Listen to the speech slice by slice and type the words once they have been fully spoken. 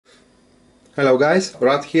Hello guys,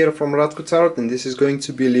 Rad here from Radko Tarot, and this is going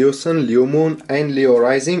to be Leo Sun, Leo Moon and Leo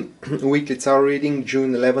Rising weekly tarot reading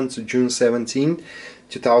June 11 to June 17,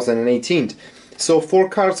 2018. So 4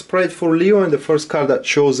 cards spread for Leo, and the first card that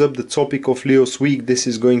shows up the topic of Leo's week, this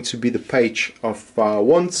is going to be the Page of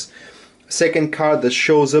Wands. Second card that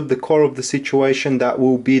shows up the core of the situation, that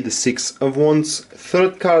will be the Six of Wands.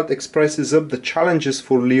 Third card expresses up the challenges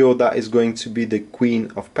for Leo, that is going to be the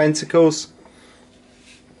Queen of Pentacles.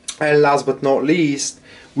 And last but not least,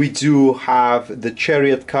 we do have the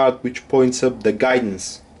Chariot card, which points up the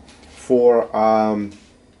guidance for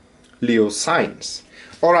Leo signs.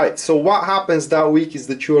 Alright, so what happens that week is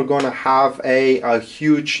that you are going to have a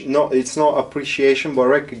huge, it's not appreciation, but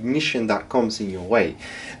recognition that comes in your way.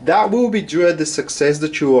 That will be due to the success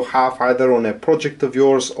that you will have either on a project of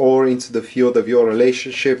yours or into the field of your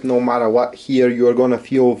relationship. No matter what, here you are going to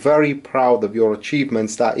feel very proud of your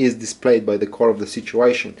achievements that is displayed by the core of the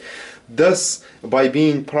situation. Thus, by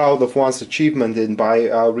being proud of one's achievement and by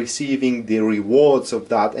receiving the rewards of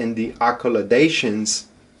that and the accoladations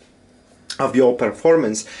of your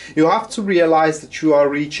performance, you have to realize that you are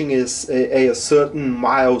reaching a certain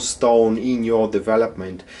milestone in your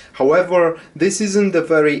development. However, this isn't the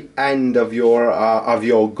very end of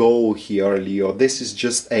your goal here, Leo. This is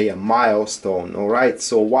just a milestone. All right,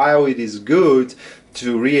 so while it is good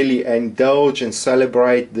to really indulge and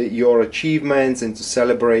celebrate your achievements and to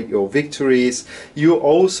celebrate your victories, you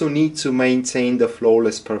also need to maintain the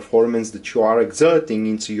flawless performance that you are exerting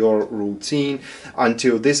into your routine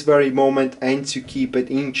until this very moment, and to keep it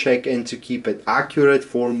in check and to keep it accurate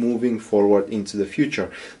for moving forward into the future.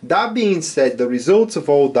 That being said, the results of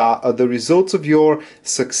all that, the results of your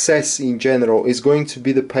success in general, is going to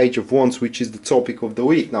be the Page of Wands, which is the topic of the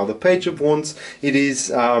week. Now, the Page of Wands, it is,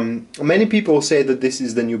 many people say that this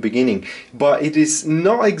is the new beginning, but it is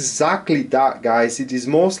not exactly that, guys. It is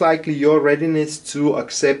most likely your readiness to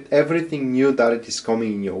accept everything new that it is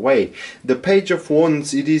coming in your way. The Page of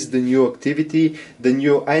Wands, it is the new activity, the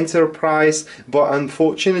new enterprise, but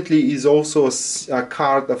unfortunately is also a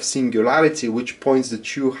card of singularity, which points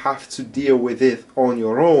that you have to deal with it on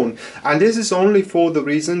your own, and this is only for the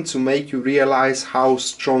reason to make you realize how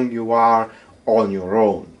strong you are on your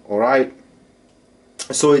own. All right,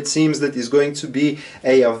 so it seems that it's going to be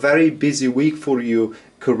a very busy week for you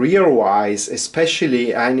career-wise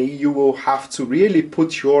especially, and you will have to really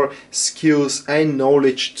put your skills and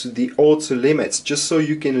knowledge to the utter limits, just so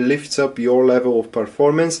you can lift up your level of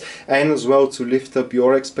performance, and as well to lift up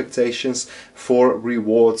your expectations for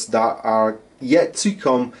rewards that are yet to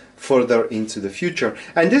come further into the future.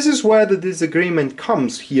 And this is where the disagreement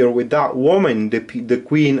comes here with that woman, the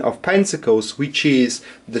Queen of Pentacles, which is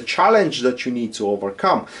the challenge that you need to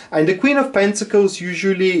overcome. And the Queen of Pentacles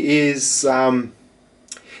usually is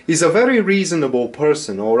a very reasonable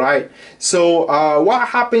person. All right, so what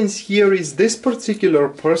happens here is this particular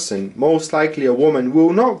person, most likely a woman,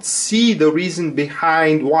 will not see the reason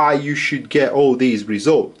behind why you should get all these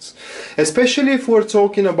results. Especially if we're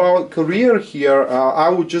talking about career here, I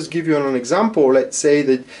would just give you an example. Let's say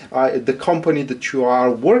that the company that you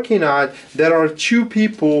are working at, there are 2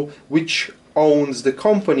 people which owns the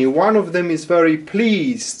company. One of them is very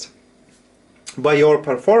pleased by your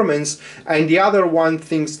performance, and the other one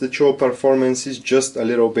thinks that your performance is just a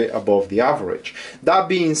little bit above the average. That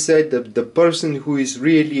being said, the person who is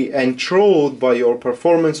really enthralled by your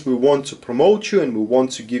performance will want to promote you and will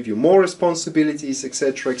want to give you more responsibilities,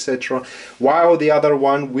 etc., etc., while the other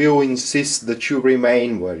one will insist that you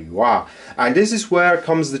remain where you are. And this is where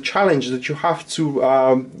comes the challenge, that you have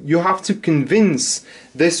to convince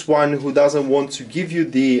this one who doesn't want to give you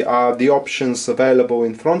the options available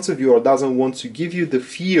in front of you, or doesn't want to give you the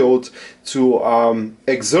field to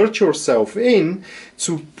exert yourself in,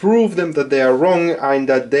 to prove them that they are wrong and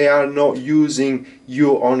that they are not using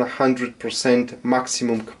you on 100%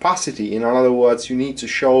 maximum capacity. In other words, you need to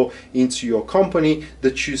show into your company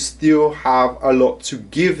that you still have a lot to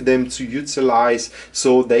give them to utilize,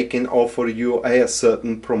 so they can offer you a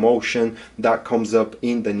certain promotion that comes up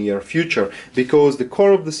in the near future. Because the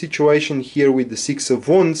core of the situation here with the Six of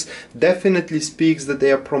Wands definitely speaks that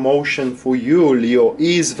their promotion for you, Leo,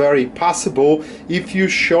 is very possible if you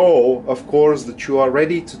show, of course, that you are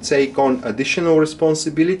ready to take on additional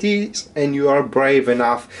responsibilities and you are brave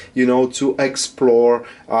enough, you know, to explore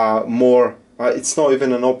more. It's not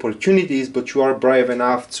even an opportunities, but you are brave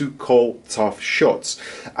enough to call tough shots.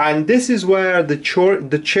 And this is where the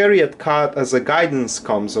Chariot card as a guidance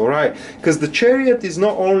comes. All right, because the Chariot is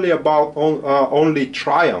not only about only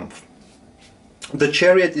triumph. The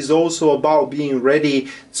Chariot is also about being ready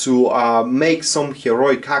to make some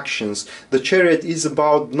heroic actions. The Chariot is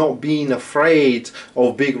about not being afraid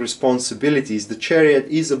of big responsibilities. The Chariot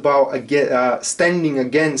is about standing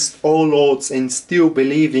against all odds and still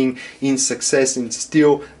believing in success and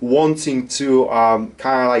still wanting to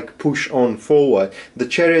kind of like push on forward. The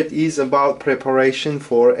Chariot is about preparation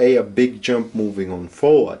for a big jump moving on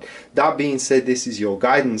forward. That being said, this is your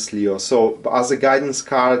guidance, Leo. So as a guidance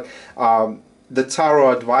card, the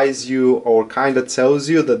Tarot advises you, or kind of tells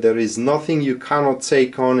you, that there is nothing you cannot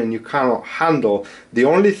take on and you cannot handle. The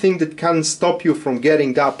only thing that can stop you from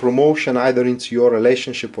getting that promotion, either into your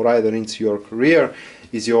relationship or either into your career,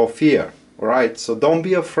 is your fear. Alright, so don't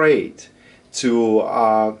be afraid to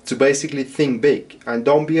basically think big, and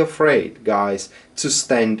don't be afraid, guys, to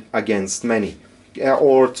stand against many,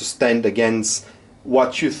 or to stand against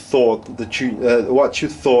what you thought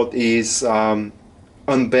is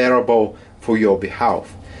unbearable for your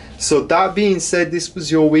behalf. So that being said, this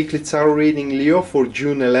was your weekly tarot reading, Leo, for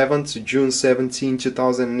June 11 to June 17,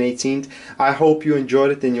 2018. I hope you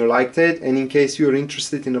enjoyed it and you liked it, and in case you're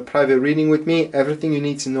interested in a private reading with me, everything you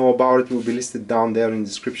need to know about it will be listed down there in the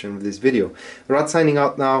description of this video. Rad signing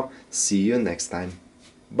out now. See you next time.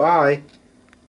 Bye.